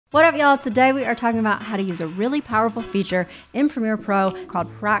What up, y'all? Today we are talking about how to use a really powerful feature in Premiere Pro called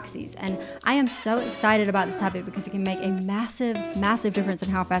Proxies. And I am so excited about this topic because it can make a massive difference in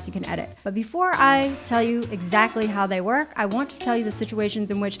how fast you can edit. But before I tell you exactly how they work, I want to tell you the situations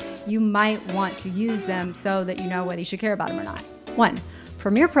in which you might want to use them so that you know whether you should care about them or not. 1.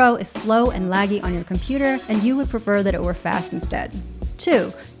 Premiere Pro is slow and laggy on your computer, and you would prefer that it were fast instead.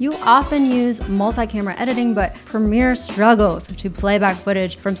 2. You often use multi-camera editing, but Premiere struggles to play back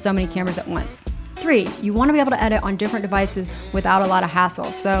footage from so many cameras at once. 3. You want to be able to edit on different devices without a lot of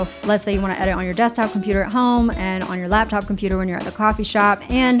hassle. So let's say you want to edit on your desktop computer at home and on your laptop computer when you're at the coffee shop,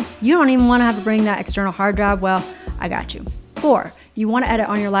 and you don't even want to have to bring that external hard drive. Well, I got you. 4. You want to edit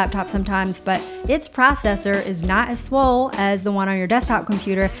on your laptop sometimes, but its processor is not as swole as the one on your desktop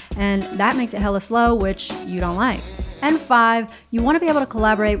computer, and that makes it hella slow, which you don't like. And 5, you want to be able to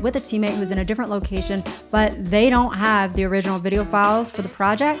collaborate with a teammate who's in a different location, but they don't have the original video files for the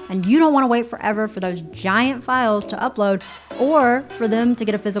project, and you don't want to wait forever for those giant files to upload or for them to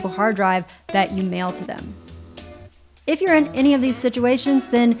get a physical hard drive that you mail to them. If you're in any of these situations,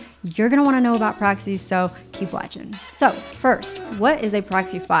 then you're going to want to know about proxies, so keep watching. So first, what is a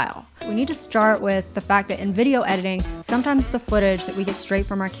proxy file? We need to start with the fact that in video editing, sometimes the footage that we get straight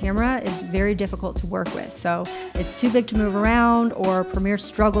from our camera is very difficult to work with. So it's too big to move around, or Premiere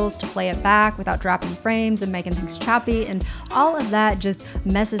struggles to play it back without dropping frames and making things choppy, and all of that just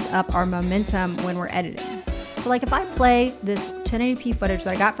messes up our momentum when we're editing. So like if I play this 1080p footage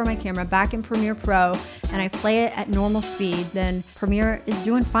that I got from my camera back in Premiere Pro and I play it at normal speed, then Premiere is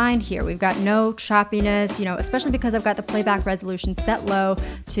doing fine here. We've got no choppiness, especially because I've got the playback resolution set low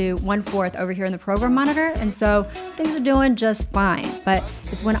to 1/4 over here in the program monitor. And so things are doing just fine. But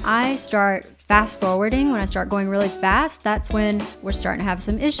it's when I start fast forwarding, when I start going really fast, that's when we're starting to have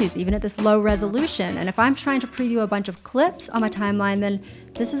some issues, even at this low resolution. And if I'm trying to preview a bunch of clips on my timeline, then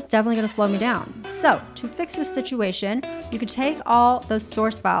this is definitely going to slow me down. So to fix this situation, you could take all those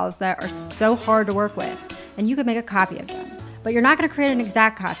source files that are so hard to work with, and you could make a copy of them. But you're not going to create an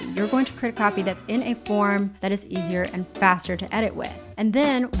exact copy. You're going to create a copy that's in a form that is easier and faster to edit with. And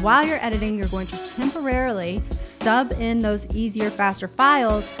then while you're editing, you're going to temporarily sub in those easier, faster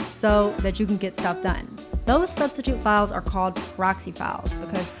files so that you can get stuff done. Those substitute files are called proxy files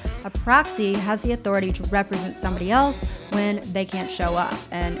because a proxy has the authority to represent somebody else when they can't show up.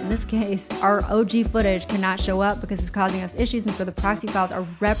 And in this case, our OG footage cannot show up because it's causing us issues, and so the proxy files are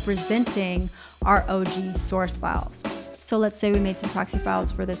representing our OG source files. So let's say we made some proxy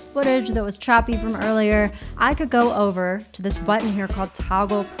files for this footage that was choppy from earlier. I could go over to this button here called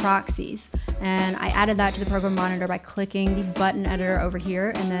Toggle Proxies, and I added that to the program monitor by clicking the button editor over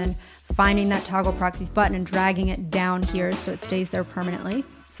here and then finding that Toggle Proxies button and dragging it down here so it stays there permanently.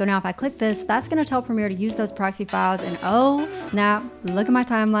 So now if I click this, that's going to tell Premiere to use those proxy files, and oh snap, look at my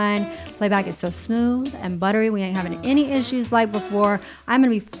timeline. Playback is so smooth and buttery. We ain't having any issues like before. I'm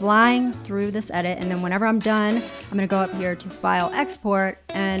going to be flying through this edit, and then whenever I'm done, I'm going to go up here to File Export,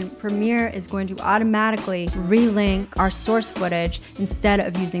 and Premiere is going to automatically relink our source footage instead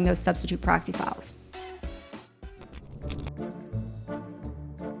of using those substitute proxy files.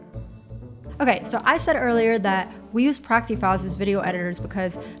 Okay, so I said earlier that we use proxy files as video editors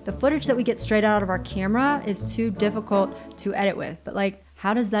because the footage that we get straight out of our camera is too difficult to edit with. But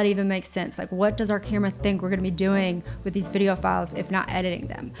how does that even make sense? What does our camera think we're gonna be doing with these video files if not editing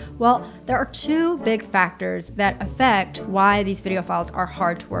them? Well, there are two big factors that affect why these video files are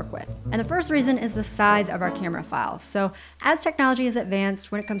hard to work with. And the first reason is the size of our camera files. So as technology has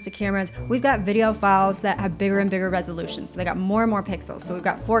advanced when it comes to cameras, we've got video files that have bigger and bigger resolutions. So they got more and more pixels. So we've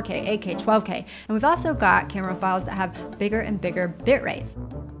got 4K, 8K, 12K, and we've also got camera files that have bigger and bigger bit rates.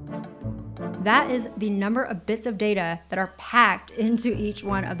 That is the number of bits of data that are packed into each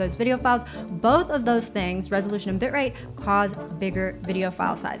one of those video files. Both of those things, resolution and bitrate, cause bigger video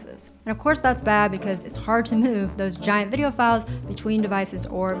file sizes. And of course that's bad because it's hard to move those giant video files between devices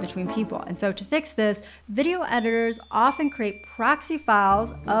or between people. And so to fix this, video editors often create proxy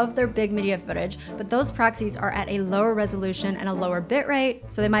files of their big media footage, but those proxies are at a lower resolution and a lower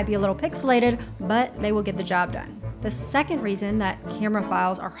bitrate, so they might be a little pixelated, but they will get the job done. The second reason that camera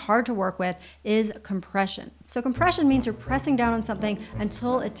files are hard to work with is compression. So compression means you're pressing down on something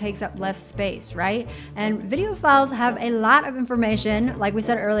until it takes up less space, right? And video files have a lot of information, like we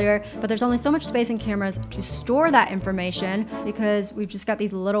said earlier, but there's only so much space in cameras to store that information because we've just got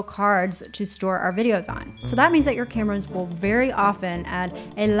these little cards to store our videos on. So that means that your cameras will very often add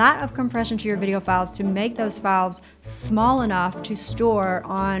a lot of compression to your video files to make those files small enough to store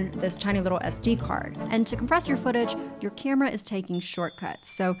on this tiny little SD card. And to compress your footage, footage, your camera is taking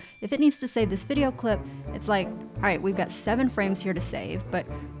shortcuts. So if it needs to save this video clip, it's like, all right, we've got 7 frames here to save, but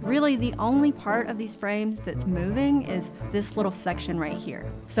really the only part of these frames that's moving is this little section right here.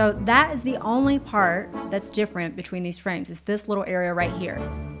 So that is the only part that's different between these frames, is this little area right here.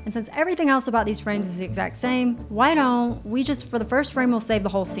 And since everything else about these frames is the exact same, why don't we just, for the first frame, we'll save the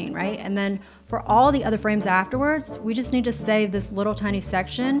whole scene, right? And then for all the other frames afterwards, we just need to save this little tiny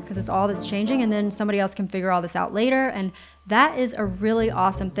section because it's all that's changing, and then somebody else can figure all this out later. And that is a really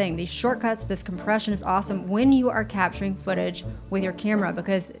awesome thing. These shortcuts, this compression is awesome when you are capturing footage with your camera,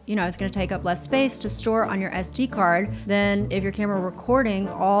 because you know it's going to take up less space to store on your SD card than if your camera recording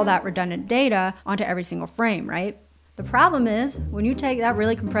all that redundant data onto every single frame, right? The problem is when you take that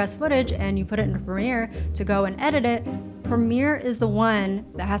really compressed footage and you put it into Premiere to go and edit it, Premiere is the one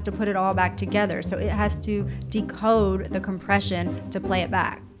that has to put it all back together. So it has to decode the compression to play it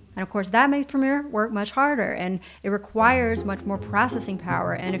back. And of course that makes Premiere work much harder, and it requires much more processing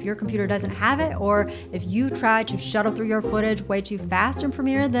power. And if your computer doesn't have it, or if you try to shuttle through your footage way too fast in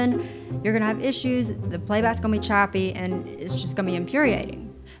Premiere, then you're gonna have issues, the playback's gonna be choppy, and it's just gonna be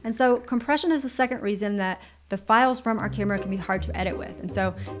infuriating. And so compression is the second reason that the files from our camera can be hard to edit with. And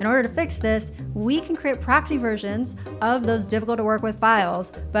so in order to fix this, we can create proxy versions of those difficult to work with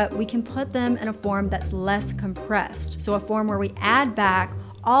files, but we can put them in a form that's less compressed. So a form where we add back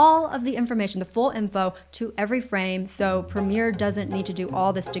all of the information, the full info, to every frame, so Premiere doesn't need to do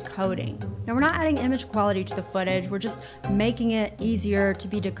all this decoding. Now we're not adding image quality to the footage, we're just making it easier to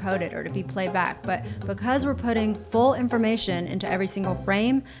be decoded or to be played back. But because we're putting full information into every single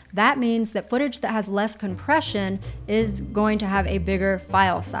frame, that means that footage that has less compression is going to have a bigger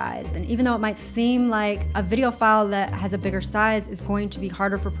file size. And even though it might seem like a video file that has a bigger size is going to be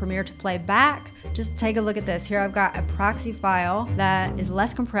harder for Premiere to play back, just take a look at this. Here I've got a proxy file that is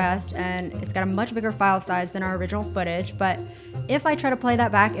less compressed and it's got a much bigger file size than our original footage, but if I try to play that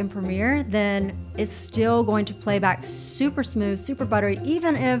back in Premiere, then it's still going to play back super smooth, super buttery,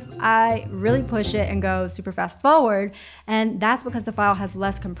 even if I really push it and go super fast forward, and that's because the file has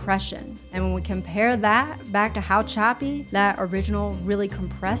less compression. And when we compare that back to how choppy that original really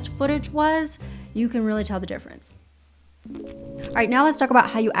compressed footage was, you can really tell the difference. All right, now let's talk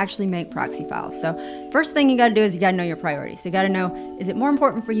about how you actually make proxy files. So first thing you gotta do is you gotta know your priorities. So you gotta know, is it more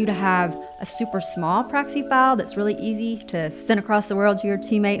important for you to have a super small proxy file that's really easy to send across the world to your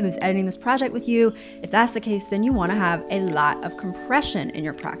teammate who's editing this project with you? If that's the case, then you wanna have a lot of compression in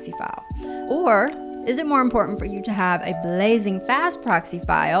your proxy file. Or is it more important for you to have a blazing fast proxy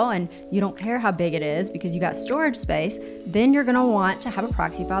file and you don't care how big it is because you got storage space? Then you're gonna want to have a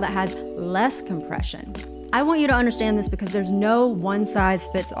proxy file that has less compression. I want you to understand this because there's no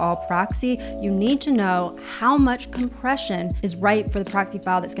one-size-fits-all proxy. You need to know how much compression is right for the proxy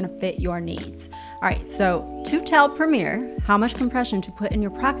file that's gonna fit your needs. All right, so to tell Premiere how much compression to put in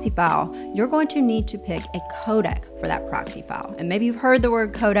your proxy file, you're going to need to pick a codec for that proxy file. And maybe you've heard the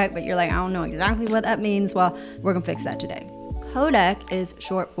word codec, but you're like, I don't know exactly what that means. Well, we're gonna fix that today. Codec is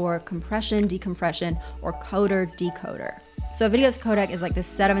short for compression, decompression, or coder, decoder. So a video's codec is like this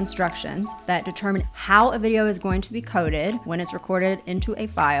set of instructions that determine how a video is going to be coded when it's recorded into a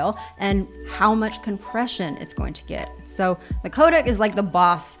file and how much compression it's going to get. So the codec is like the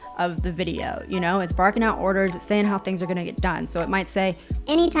boss of the video, you know, it's barking out orders, it's saying how things are gonna get done. So it might say,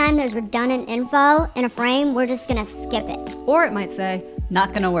 anytime there's redundant info in a frame, we're just gonna skip it. Or it might say,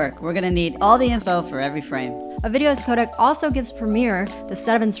 not gonna work, we're gonna need all the info for every frame. A video's codec also gives Premiere the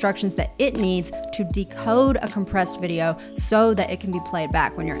set of instructions that it needs to decode a compressed video so that it can be played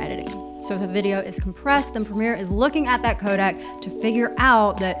back when you're editing. So if a video is compressed, then Premiere is looking at that codec to figure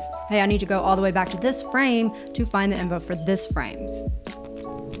out that, hey, I need to go all the way back to this frame to find the info for this frame.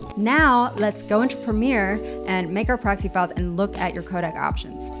 Now let's go into Premiere and make our proxy files and look at your codec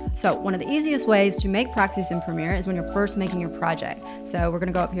options. So one of the easiest ways to make proxies in Premiere is when you're first making your project. So we're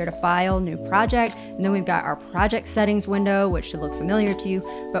gonna go up here to File, New Project, and then we've got our project settings window, which should look familiar to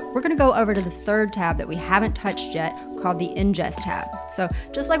you, but we're gonna go over to this third tab that we haven't touched yet called the Ingest tab. So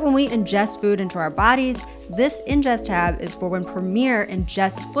just like when we ingest food into our bodies, this Ingest tab is for when Premiere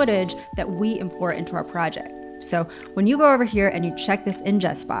ingests footage that we import into our project. So when you go over here and you check this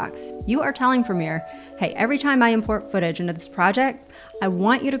ingest box, you are telling Premiere, hey, every time I import footage into this project, I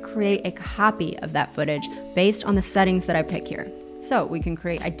want you to create a copy of that footage based on the settings that I pick here. So we can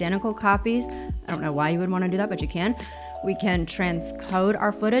create identical copies. I don't know why you would want to do that, but you can. We can transcode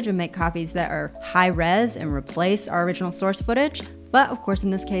our footage and make copies that are high res and replace our original source footage. But of course, in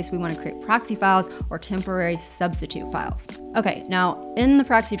this case, we want to create proxy files or temporary substitute files. Okay, now in the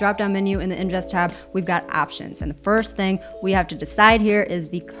proxy drop-down menu in the ingest tab, we've got options. And the first thing we have to decide here is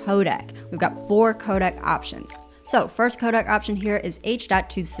the codec. We've got 4 codec options. So first codec option here is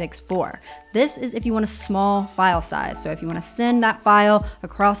H.264. This is if you want a small file size. So if you want to send that file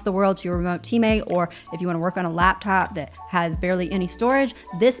across the world to your remote teammate, or if you want to work on a laptop that has barely any storage,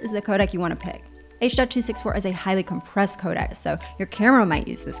 this is the codec you want to pick. H.264 is a highly compressed codec, so your camera might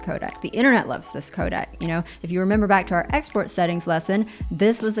use this codec. The internet loves this codec. You know, if you remember back to our export settings lesson,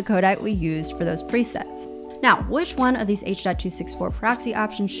 this was the codec we used for those presets. Now, which one of these H.264 proxy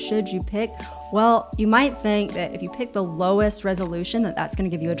options should you pick? Well, you might think that if you pick the lowest resolution, that's going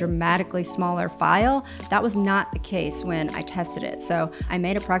to give you a dramatically smaller file. That was not the case when I tested it. So I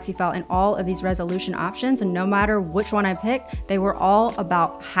made a proxy file in all of these resolution options, and no matter which one I picked, they were all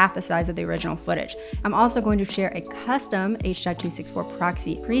about half the size of the original footage. I'm also going to share a custom H.264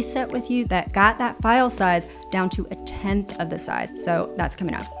 proxy preset with you that got that file size down to 1/10 of the size. So that's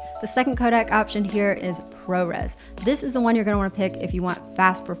coming up. The second codec option here is ProRes. This is the one you're going to want to pick if you want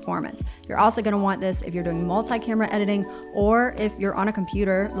fast performance. You're also going to want this if you're doing multi-camera editing, or if you're on a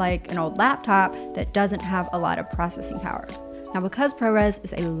computer like an old laptop that doesn't have a lot of processing power. Now, because ProRes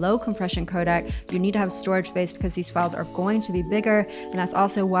is a low compression codec, you need to have storage space because these files are going to be bigger, and that's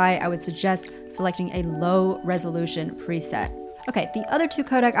also why I would suggest selecting a low resolution preset. Okay, the other two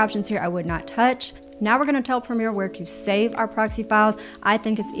codec options here I would not touch. Now we're going to tell Premiere where to save our proxy files. I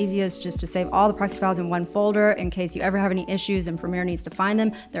think it's easiest just to save all the proxy files in one folder in case you ever have any issues and Premiere needs to find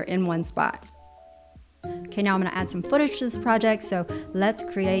them. They're in one spot. Okay, now I'm going to add some footage to this project, so let's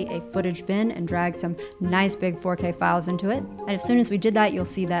create a footage bin and drag some nice big 4K files into it. And as soon as we did that, you'll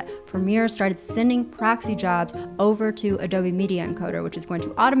see that Premiere started sending proxy jobs over to Adobe Media Encoder, which is going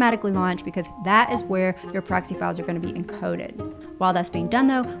to automatically launch because that is where your proxy files are going to be encoded. While that's being done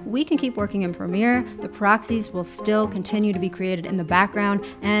though, we can keep working in Premiere. The proxies will still continue to be created in the background,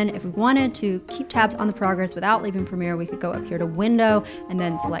 and if we wanted to keep tabs on the progress without leaving Premiere, we could go up here to Window and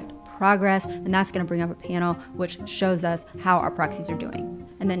then select Progress, and that's going to bring up a panel which shows us how our proxies are doing.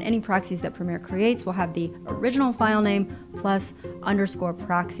 And then any proxies that Premiere creates will have the original file name plus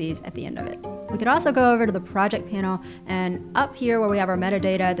 _proxies at the end of it. We could also go over to the project panel, and up here where we have our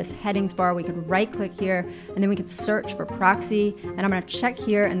metadata, this headings bar, we could right click here and then we could search for proxy, and I'm going to check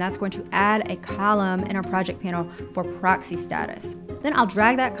here, and that's going to add a column in our project panel for proxy status. Then I'll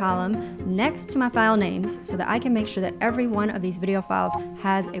drag that column next to my file names so that I can make sure that every one of these video files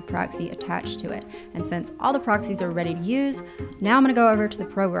has a proxy attached to it. And since all the proxies are ready to use, now I'm going to go over to the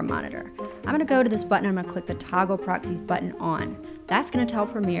program monitor. I'm going to go to this button, I'm going to click the toggle proxies button on. That's going to tell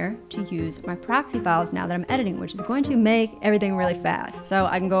Premiere to use my proxy files now that I'm editing, which is going to make everything really fast. So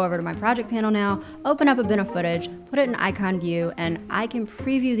I can go over to my project panel now, open up a bin of footage, put it in icon view, and I can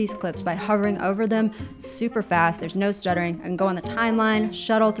preview these clips by hovering over them super fast. There's no stuttering. I can go on the timeline,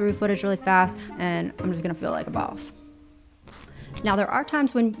 shuttle through footage really fast, and I'm just going to feel like a boss. Now, there are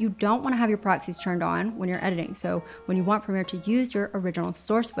times when you don't want to have your proxies turned on when you're editing. So when you want Premiere to use your original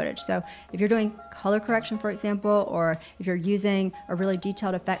source footage. So if you're doing color correction, for example, or if you're using a really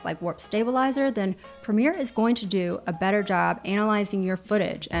detailed effect like warp stabilizer, then Premiere is going to do a better job analyzing your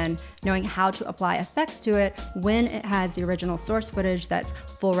footage and knowing how to apply effects to it when it has the original source footage that's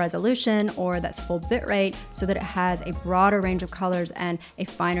full resolution or that's full bitrate, so that it has a broader range of colors and a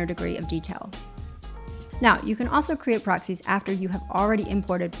finer degree of detail. Now, you can also create proxies after you have already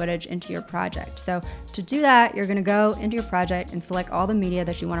imported footage into your project. So to do that, you're gonna go into your project and select all the media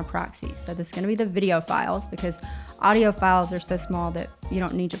that you want to proxy. So this is gonna be the video files, because audio files are so small that you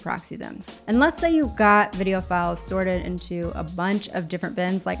don't need to proxy them. And let's say you've got video files sorted into a bunch of different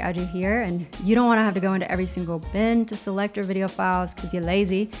bins like I do here, and you don't wanna have to go into every single bin to select your video files because you're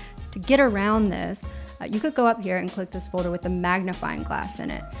lazy. To get around this, you could go up here and click this folder with the magnifying glass in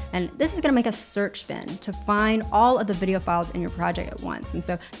it. And this is gonna make a search bin to find all of the video files in your project at once. And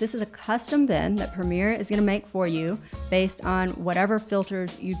so this is a custom bin that Premiere is gonna make for you based on whatever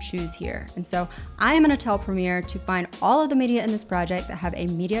filters you choose here. And so I am gonna tell Premiere to find all of the media in this project that have a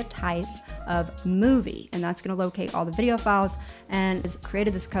media type of movie, and that's going to locate all the video files, and it's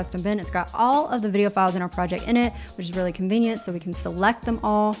created this custom bin. It's got all of the video files in our project in it, which is really convenient. So we can select them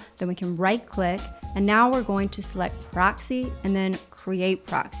all, then we can right click, and now we're going to select proxy and then create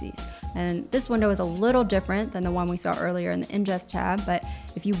proxies. And this window is a little different than the one we saw earlier in the ingest tab, but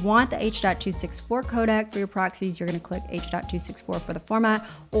if you want the H.264 codec for your proxies, you're going to click H.264 for the format,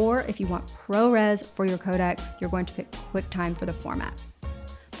 or if you want ProRes for your codec, you're going to pick QuickTime for the format.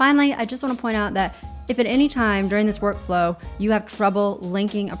 Finally, I just want to point out that if at any time during this workflow you have trouble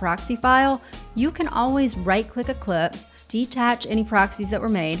linking a proxy file, you can always right-click a clip, detach any proxies that were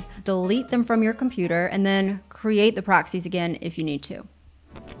made, delete them from your computer, and then create the proxies again if you need to.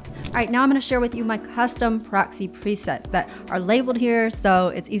 All right, now I'm gonna share with you my custom proxy presets that are labeled here, so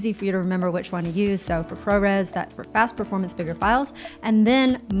it's easy for you to remember which one to use. So for ProRes, that's for fast performance, bigger files. And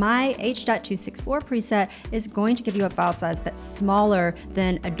then my H.264 preset is going to give you a file size that's smaller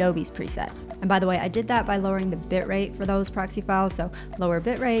than Adobe's preset. And by the way, I did that by lowering the bitrate for those proxy files. So lower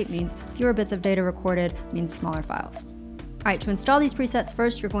bitrate means fewer bits of data recorded, means smaller files. All right, to install these presets,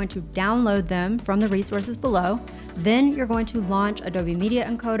 first you're going to download them from the resources below. Then you're going to launch Adobe Media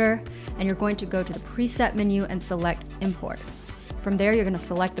Encoder, and you're going to go to the preset menu and select import. From there, you're going to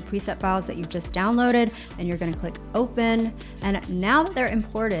select the preset files that you just downloaded, and you're going to click open. And now that they're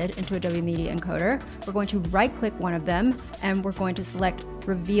imported into Adobe Media Encoder, we're going to right click one of them, and we're going to select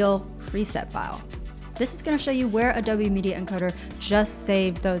reveal preset file. This is going to show you where Adobe Media Encoder just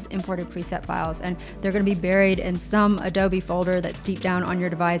saved those imported preset files, and they're going to be buried in some Adobe folder that's deep down on your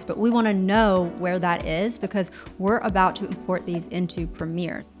device, but we want to know where that is because we're about to import these into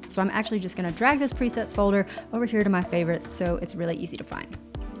Premiere. So I'm actually just going to drag this presets folder over here to my favorites so it's really easy to find.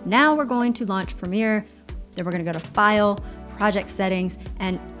 Now we're going to launch Premiere, then we're going to go to File, Project Settings,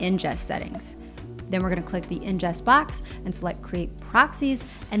 and Ingest Settings. Then we're going to click the ingest box and select create proxies,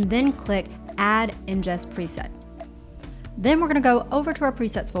 and then click add ingest preset. Then we're going to go over to our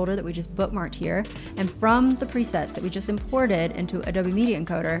presets folder that we just bookmarked here, and from the presets that we just imported into Adobe Media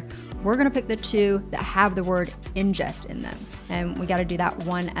Encoder, we're going to pick the two that have the word ingest in them, and we got to do that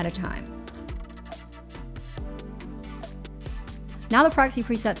one at a time. Now the proxy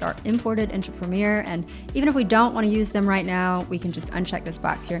presets are imported into Premiere, and even if we don't want to use them right now, we can just uncheck this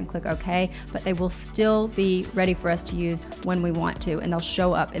box here and click OK, but they will still be ready for us to use when we want to, and they'll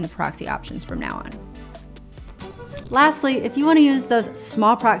show up in the proxy options from now on. Lastly, if you want to use those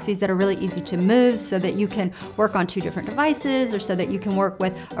small proxies that are really easy to move so that you can work on 2 different devices or so that you can work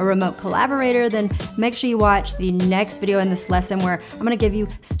with a remote collaborator, then make sure you watch the next video in this lesson where I'm going to give you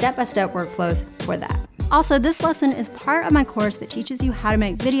step-by-step workflows for that. Also, this lesson is part of my course that teaches you how to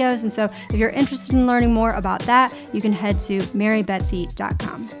make videos, and so if you're interested in learning more about that, you can head to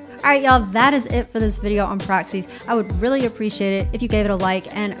marybetsy.com. All right, y'all, that is it for this video on proxies. I would really appreciate it if you gave it a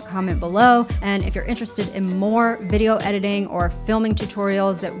like and a comment below. And if you're interested in more video editing or filming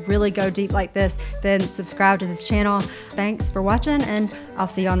tutorials that really go deep like this, then subscribe to this channel. Thanks for watching, and I'll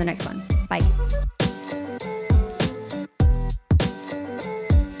see you on the next one. Bye.